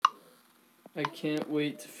I can't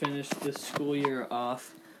wait to finish this school year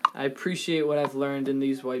off. I appreciate what I've learned in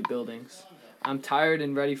these white buildings. I'm tired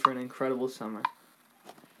and ready for an incredible summer.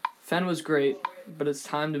 Fen was great, but it's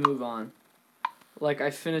time to move on. Like I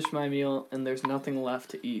finished my meal and there's nothing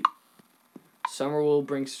left to eat. Summer will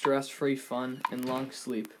bring stress-free fun and long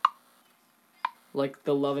sleep. Like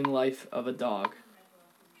the loving life of a dog.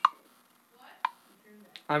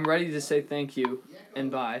 I'm ready to say thank you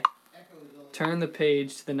and bye. Turn the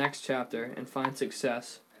page to the next chapter and find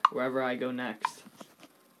success wherever I go next.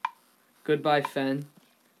 Goodbye, Fen.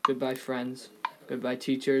 Goodbye, friends. Goodbye,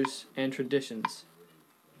 teachers and traditions.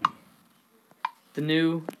 The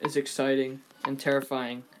new is exciting and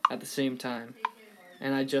terrifying at the same time,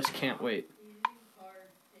 and I just can't wait.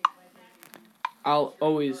 I'll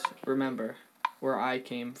always remember where I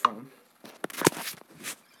came from.